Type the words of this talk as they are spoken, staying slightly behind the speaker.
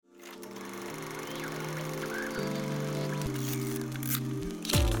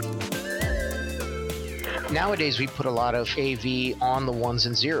Nowadays, we put a lot of AV on the ones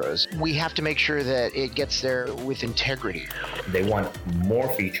and zeros. We have to make sure that it gets there with integrity. They want more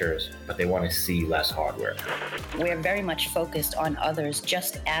features, but they want to see less hardware. We're very much focused on others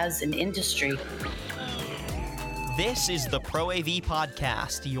just as an industry. This is the Pro AV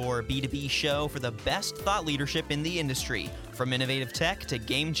Podcast, your B2B show for the best thought leadership in the industry, from innovative tech to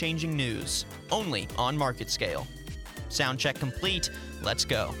game-changing news, only on Market Scale. Sound check complete. Let's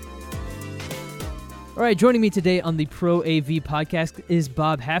go. All right, joining me today on the Pro AV Podcast is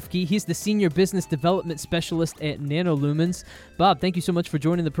Bob Hafke. He's the Senior Business Development Specialist at Nanolumens. Bob, thank you so much for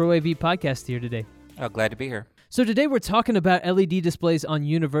joining the Pro AV Podcast here today. Oh, glad to be here. So today we're talking about LED displays on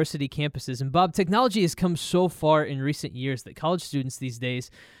university campuses. And Bob, technology has come so far in recent years that college students these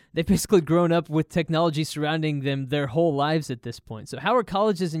days, they've basically grown up with technology surrounding them their whole lives at this point. So how are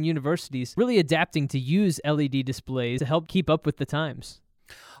colleges and universities really adapting to use LED displays to help keep up with the times?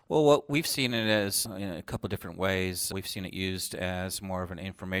 Well, what we've seen it as in a couple different ways. We've seen it used as more of an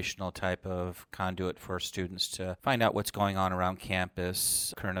informational type of conduit for students to find out what's going on around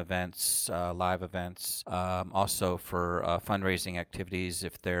campus, current events, live events. Also for fundraising activities,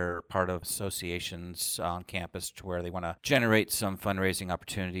 if they're part of associations on campus to where they want to generate some fundraising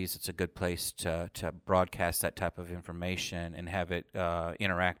opportunities, it's a good place to broadcast that type of information and have it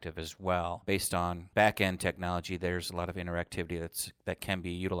interactive as well. Based on back-end technology, there's a lot of interactivity that can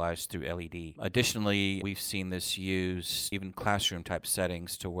be utilized through LED. Additionally, we've seen this used even classroom type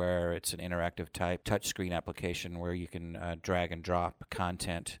settings to where it's an interactive type touchscreen application where you can drag and drop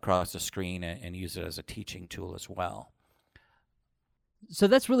content across the screen and use it as a teaching tool as well. So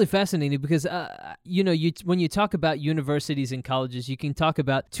that's really fascinating because, when you talk about universities and colleges, you can talk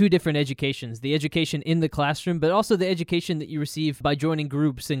about two different educations, the education in the classroom, but also the education that you receive by joining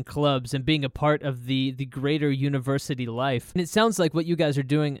groups and clubs and being a part of the greater university life. And it sounds like what you guys are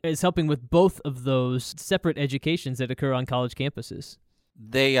doing is helping with both of those separate educations that occur on college campuses.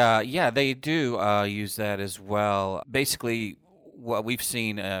 They do use that as well. Basically, what we've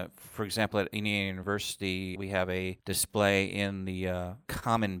seen, for example, at Indiana University, we have a display in the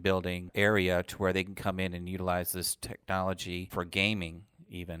common building area to where they can come in and utilize this technology for gaming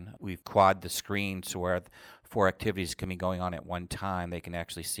even. We've quad the screen to where 4 activities can be going on at one time. They can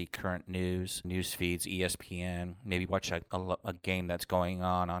actually see current news feeds, ESPN, maybe watch a game that's going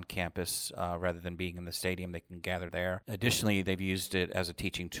on campus rather than being in the stadium. They can gather there. Additionally, they've used it as a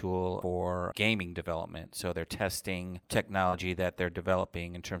teaching tool for gaming development. So they're testing technology that they're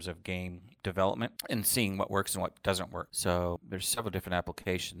developing in terms of game development and seeing what works and what doesn't work. So there's several different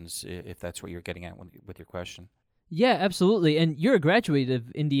applications if that's what you're getting at with your question. Yeah, absolutely. And you're a graduate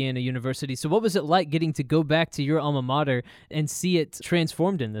of Indiana University. So what was it like getting to go back to your alma mater and see it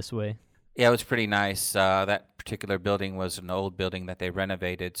transformed in this way? Yeah, it was pretty nice. That particular building was an old building that they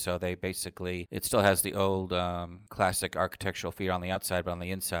renovated. So it still has the old classic architectural feel on the outside, but on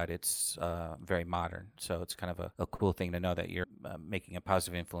the inside, it's very modern. So it's kind of a cool thing to know that you're making a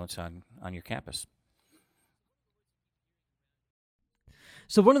positive influence on your campus.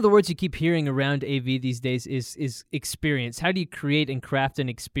 So one of the words you keep hearing around AV these days is experience. How do you create and craft an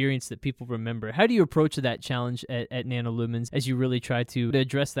experience that people remember? How do you approach that challenge at Nanolumens as you really try to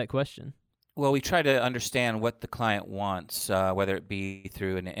address that question? Well, we try to understand what the client wants, whether it be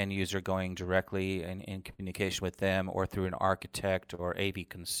through an end user going directly in communication with them or through an architect or AV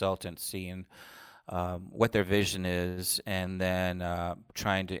consultant seeing what their vision is, and then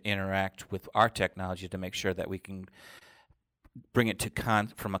trying to interact with our technology to make sure that we can bring it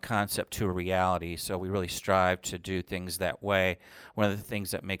from a concept to a reality. So we really strive to do things that way. One of the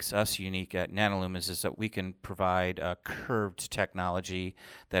things that makes us unique at Nanolumens is that we can provide a curved technology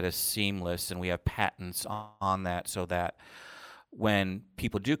that is seamless, and we have patents on that so that when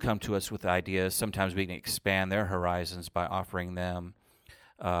people do come to us with ideas, sometimes we can expand their horizons by offering them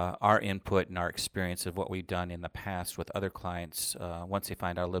our input and our experience of what we've done in the past with other clients. Once they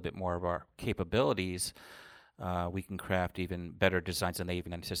find out a little bit more of our capabilities, we can craft even better designs than they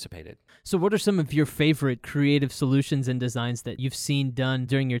even anticipated. So what are some of your favorite creative solutions and designs that you've seen done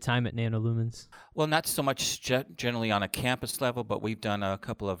during your time at Nanolumens? Well, not so much generally on a campus level, but we've done a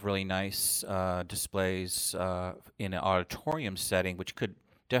couple of really nice displays in an auditorium setting, which could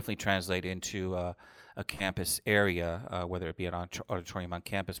definitely translate into a campus area, whether it be an auditorium on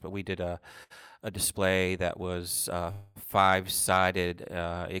campus. But we did a display that was 5-sided.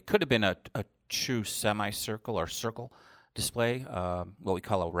 It could have been a true semicircle or circle display, what we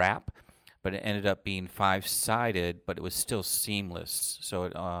call a wrap, but it ended up being 5-sided, but it was still seamless. So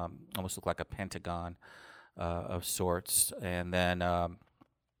it almost looked like a pentagon of sorts. And then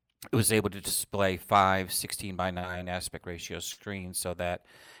it was able to display 5 16:9 aspect ratio screens so that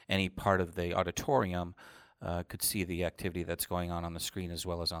any part of the auditorium could see the activity that's going on the screen as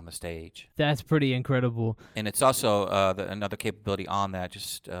well as on the stage. That's pretty incredible. And it's also another capability on that,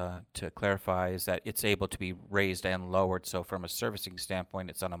 just to clarify, is that it's able to be raised and lowered. So from a servicing standpoint,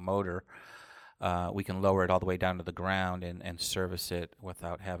 it's on a motor. We can lower it all the way down to the ground and service it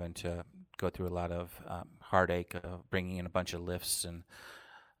without having to go through a lot of heartache of bringing in a bunch of lifts and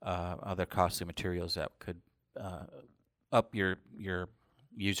other costly materials that could up your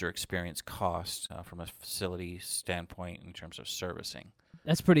user experience cost from a facility standpoint in terms of servicing.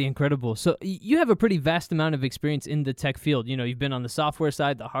 That's pretty incredible. So you have a pretty vast amount of experience in the tech field. You know, you've been on the software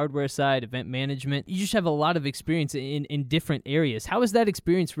side, the hardware side, event management. You just have a lot of experience in different areas. How has that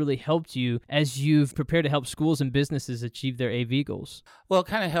experience really helped you as you've prepared to help schools and businesses achieve their AV goals? Well, it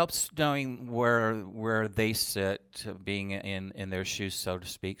kind of helps knowing where they sit, being in their shoes, so to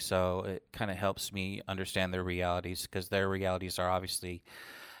speak. So it kind of helps me understand their realities, because their realities are obviously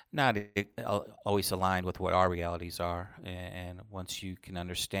not always aligned with what our realities are. And once you can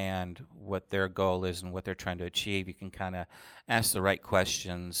understand what their goal is and what they're trying to achieve, you can kind of ask the right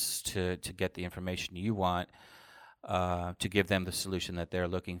questions to get the information you want, to give them the solution that they're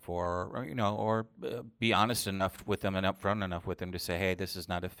looking for, or be honest enough with them and upfront enough with them to say, hey, this is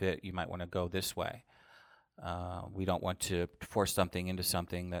not a fit. You might want to go this way. We don't want to force something into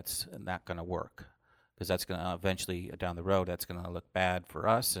something that's not going to work, because that's going to eventually, down the road, that's going to look bad for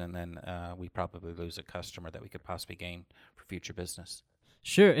us, and then we probably lose a customer that we could possibly gain for future business.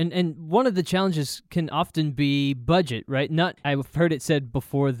 Sure, and one of the challenges can often be budget, right? I've heard it said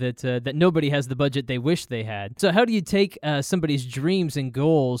before that that nobody has the budget they wish they had. So how do you take somebody's dreams and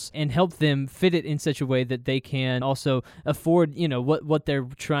goals and help them fit it in such a way that they can also afford, what they're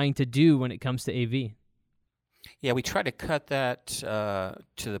trying to do when it comes to AV? Yeah, we try to cut that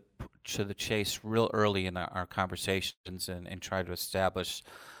to the chase real early in our conversations, and try to establish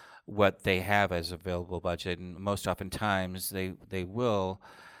what they have as available budget. And most oftentimes they will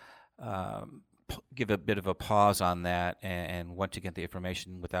give a bit of a pause on that and want to get the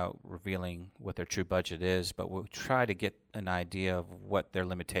information without revealing what their true budget is. But we'll try to get an idea of what their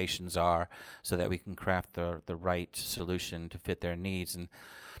limitations are so that we can craft the right solution to fit their needs. And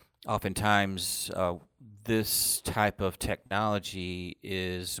oftentimes, this type of technology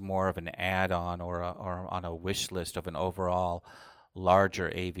is more of an add-on or on a wish list of an overall larger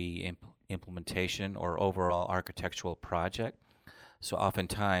AV implementation or overall architectural project. So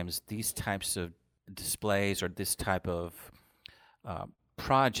oftentimes, these types of displays or this type of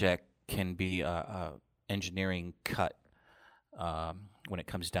project can be a engineering cut when it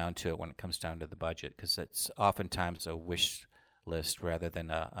comes down to it, when it comes down to the budget, because it's oftentimes a wish list rather than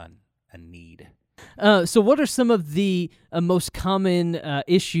a need. So what are some of the most common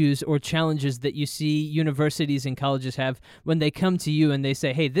issues or challenges that you see universities and colleges have when they come to you and they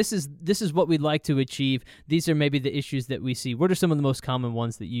say, hey, this is what we'd like to achieve. These are maybe the issues that we see. What are some of the most common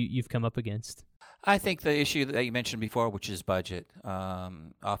ones that you've come up against? I think the issue that you mentioned before, which is budget,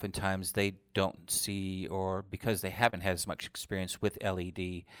 oftentimes they don't see, or because they haven't had as much experience with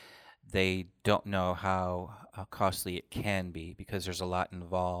LED, they don't know how costly it can be, because there's a lot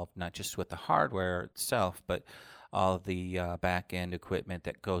involved, not just with the hardware itself, but all of the back-end equipment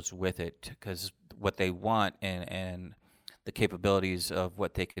that goes with it, because what they want and the capabilities of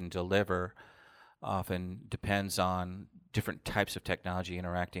what they can deliver often depends on different types of technology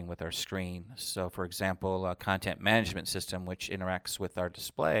interacting with our screen. So, for example, a content management system which interacts with our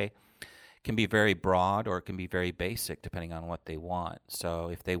display can be very broad or it can be very basic depending on what they want. So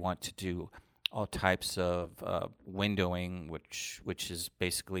if they want to do all types of windowing, which is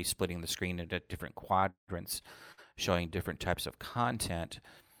basically splitting the screen into different quadrants, showing different types of content,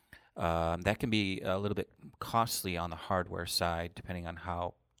 that can be a little bit costly on the hardware side, depending on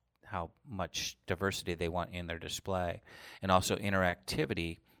how much diversity they want in their display. And also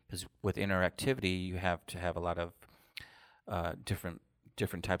interactivity, because with interactivity you have to have a lot of different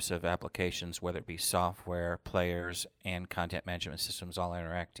types of applications, whether it be software, players, and content management systems all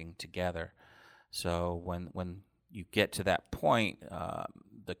interacting together. So when you get to that point,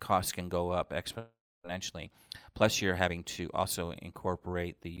 the cost can go up exponentially. Plus, you're having to also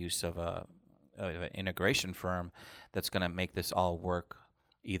incorporate the use of an integration firm that's going to make this all work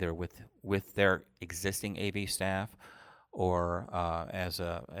either with their existing AV staff or as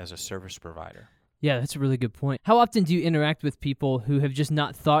a service provider. Yeah, that's a really good point. How often do you interact with people who have just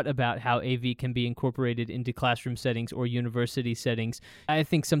not thought about how AV can be incorporated into classroom settings or university settings? I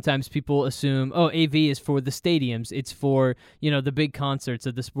think sometimes people assume, oh, AV is for the stadiums, it's for, the big concerts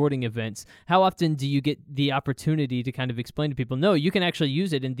or the sporting events. How often do you get the opportunity to kind of explain to people, no, you can actually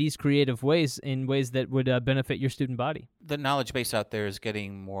use it in these creative ways, in ways that would benefit your student body? The knowledge base out there is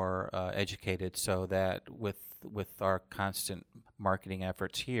getting more educated, so that with our constant marketing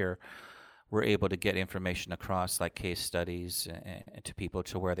efforts here, we're able to get information across, like case studies, to people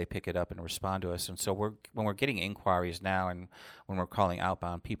to where they pick it up and respond to us. And so when we're getting inquiries now, and when we're calling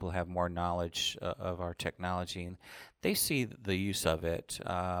outbound, people have more knowledge of our technology, and they see the use of it.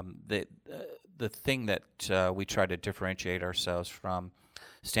 The thing that we try to differentiate ourselves from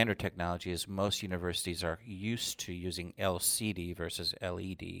standard technology is most universities are used to using LCD versus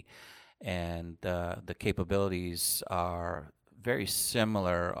LED, and the capabilities are very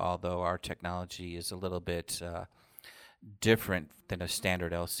similar, although our technology is a little bit different than a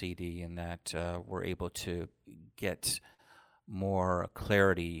standard LCD in that we're able to get more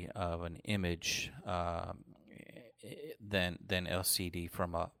clarity of an image than LCD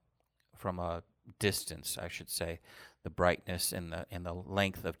from a distance, I should say. The brightness and the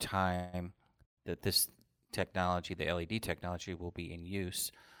length of time that this technology, the LED technology, will be in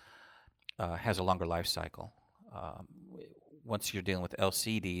use has a longer life cycle. Once you're dealing with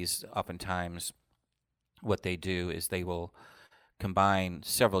LCDs, oftentimes what they do is they will combine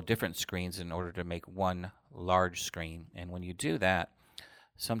several different screens in order to make one large screen. And when you do that,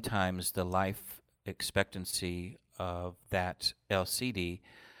 sometimes the life expectancy of that LCD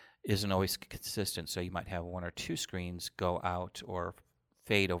isn't always consistent. So you might have one or two screens go out or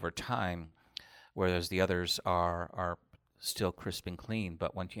fade over time, whereas the others are still crisp and clean.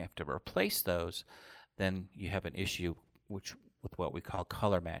 But when you have to replace those, then you have an issue with what we call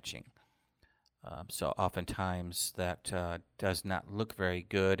color matching. So oftentimes that does not look very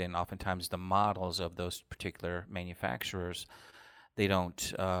good, and oftentimes the models of those particular manufacturers, they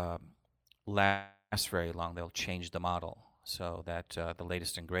don't last very long. They'll change the model so that the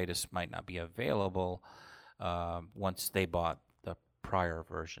latest and greatest might not be available once they bought the prior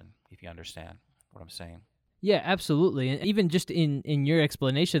version, if you understand what I'm saying. Yeah, absolutely. And even just in your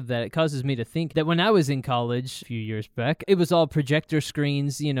explanation of that, it causes me to think that when I was in college a few years back, it was all projector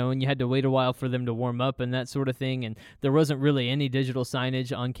screens, and you had to wait a while for them to warm up and that sort of thing. And there wasn't really any digital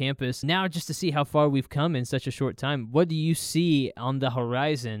signage on campus. Now, just to see how far we've come in such a short time, what do you see on the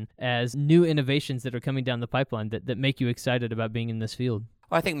horizon as new innovations that are coming down the pipeline that make you excited about being in this field?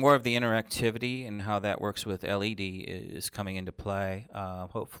 Well, I think more of the interactivity and how that works with LED is coming into play.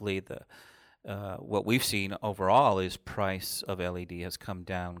 Hopefully what we've seen overall is price of LED has come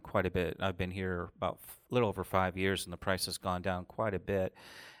down quite a bit. I've been here about a little over 5 years, and the price has gone down quite a bit,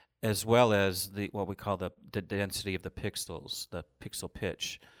 as well as what we call the density of the pixels, the pixel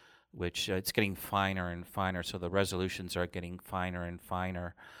pitch, which it's getting finer and finer. So the resolutions are getting finer and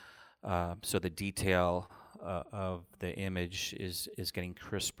finer. So the detail of the image is getting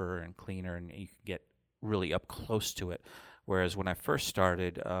crisper and cleaner, and you can get really up close to it. Whereas when I first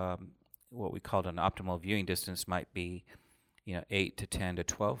started, what we called an optimal viewing distance might be, 8 to 10 to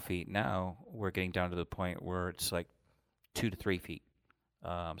 12 feet. Now we're getting down to the point where it's like 2 to 3 feet.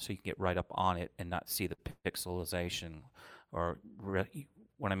 So you can get right up on it and not see the pixelization. Or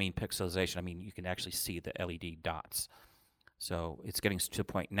when I mean pixelization, I mean you can actually see the LED dots. So it's getting to the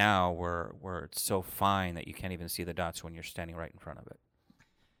point now where it's so fine that you can't even see the dots when you're standing right in front of it.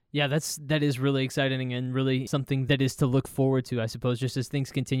 Yeah, that is really exciting and really something that is to look forward to, I suppose, just as things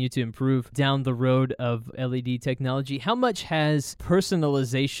continue to improve down the road of LED technology. How much has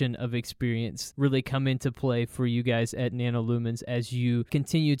personalization of experience really come into play for you guys at NanoLumens as you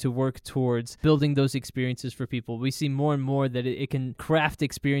continue to work towards building those experiences for people? We see more and more that it can craft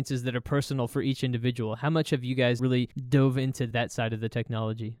experiences that are personal for each individual. How much have you guys really dove into that side of the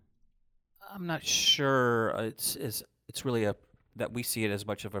technology? I'm not sure it's really that we see it as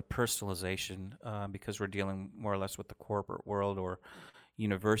much of a personalization because we're dealing more or less with the corporate world or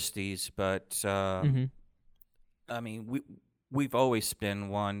universities. But I mean, we've always been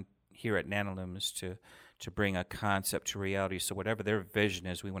one here at NanoLumens to bring a concept to reality. So whatever their vision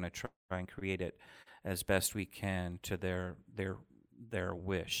is, we want to try and create it as best we can to their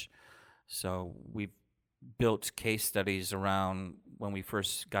wish. So we've built case studies around when we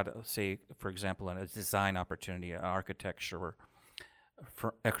first got, say, for example, a design opportunity, an architectural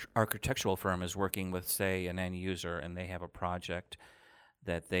firm is working with, say, an end user, and they have a project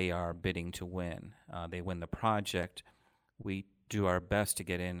that they are bidding to win. They win the project. We do our best to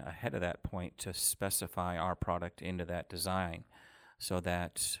get in ahead of that point to specify our product into that design so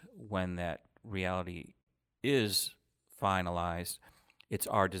that when that reality is finalized, it's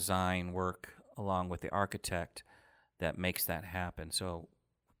our design work along with the architect that makes that happen. So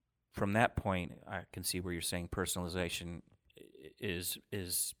from that point, I can see where you're saying personalization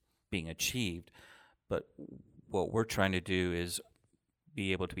is being achieved. But what we're trying to do is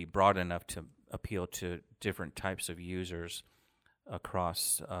be able to be broad enough to appeal to different types of users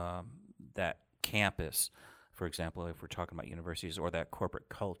across that campus, for example, if we're talking about universities, or that corporate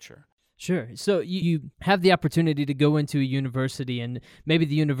culture. Sure. So you have the opportunity to go into a university, and maybe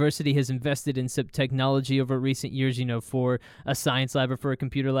the university has invested in some technology over recent years, for a science lab or for a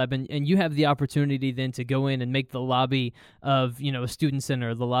computer lab, and you have the opportunity then to go in and make the lobby of, a student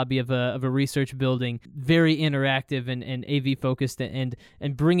center, the lobby of a research building, very interactive and AV focused, and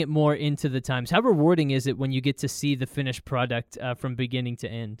bring it more into the times. How rewarding is it when you get to see the finished product from beginning to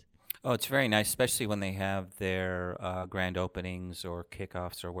end? Oh, it's very nice, especially when they have their grand openings or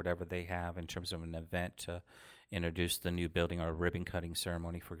kickoffs or whatever they have in terms of an event to introduce the new building, or a ribbon cutting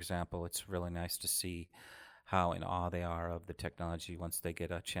ceremony, for example. It's really nice to see how in awe they are of the technology once they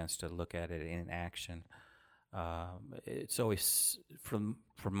get a chance to look at it in action. It's always, from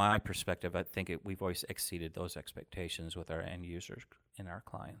my perspective, I think we've always exceeded those expectations with our end users and our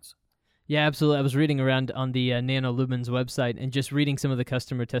clients. Yeah, absolutely. I was reading around on the Nanolumens website, and just reading some of the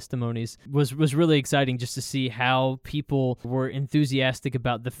customer testimonies was really exciting, just to see how people were enthusiastic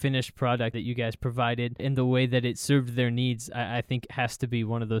about the finished product that you guys provided and the way that it served their needs. I think has to be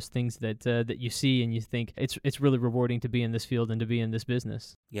one of those things that you see and you think it's really rewarding to be in this field and to be in this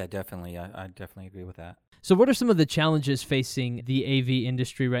business. Yeah, definitely. I definitely agree with that. So what are some of the challenges facing the AV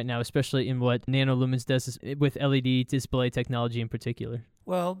industry right now, especially in what Nanolumens does with LED display technology in particular?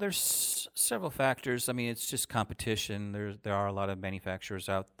 Well, there's several factors. I mean, it's just competition. There are a lot of manufacturers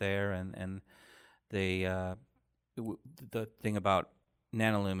out there, and they the thing about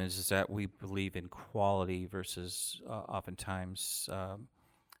Nanolumens is that we believe in quality versus oftentimes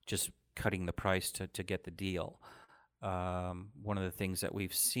just cutting the price to get the deal. One of the things that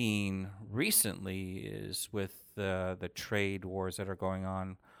we've seen recently is with the trade wars that are going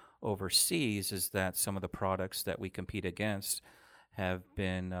on overseas, is that some of the products that we compete against have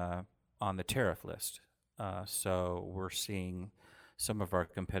been on the tariff list. So we're seeing some of our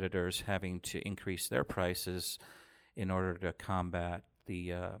competitors having to increase their prices in order to combat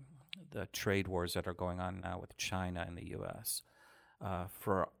the trade wars that are going on now with China and the U.S.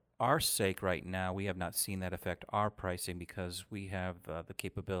 For our sake right now, we have not seen that affect our pricing, because we have the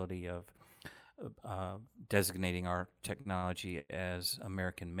capability of designating our technology as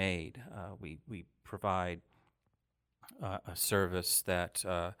American-made. We provide a service that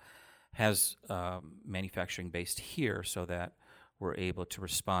has manufacturing based here, so that we're able to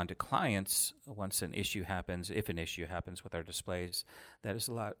respond to clients once an issue happens, if an issue happens with our displays. That is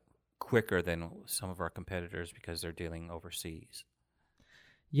a lot quicker than some of our competitors, because they're dealing overseas.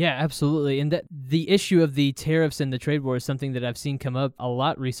 Yeah, absolutely. And that the issue of the tariffs and the trade war is something that I've seen come up a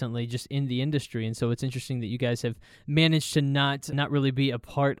lot recently just in the industry. And so it's interesting that you guys have managed to not really be a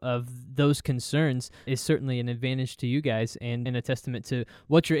part of those concerns is certainly an advantage to you guys, and a testament to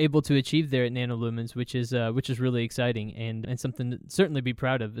what you're able to achieve there at Nanolumens, which is really exciting and something to certainly be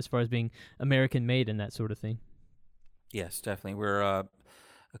proud of as far as being American made and that sort of thing. Yes, definitely. We're a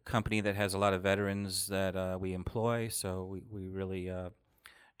company that has a lot of veterans that we employ, so we really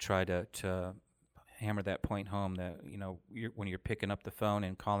try to hammer that point home that, when you're picking up the phone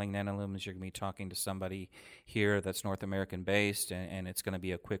and calling Nanolumens, you're going to be talking to somebody here that's North American based, and it's going to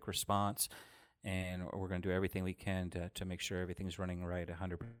be a quick response, and we're going to do everything we can to make sure everything's running right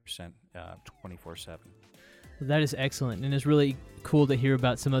 100% 24/7. That is excellent, and it's really cool to hear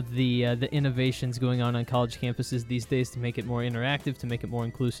about some of the innovations going on college campuses these days to make it more interactive, to make it more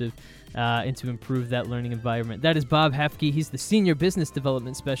inclusive, and to improve that learning environment. That is Bob Hafke. He's the Senior Business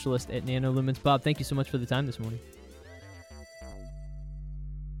Development Specialist at Nanolumens. Bob, thank you so much for the time this morning.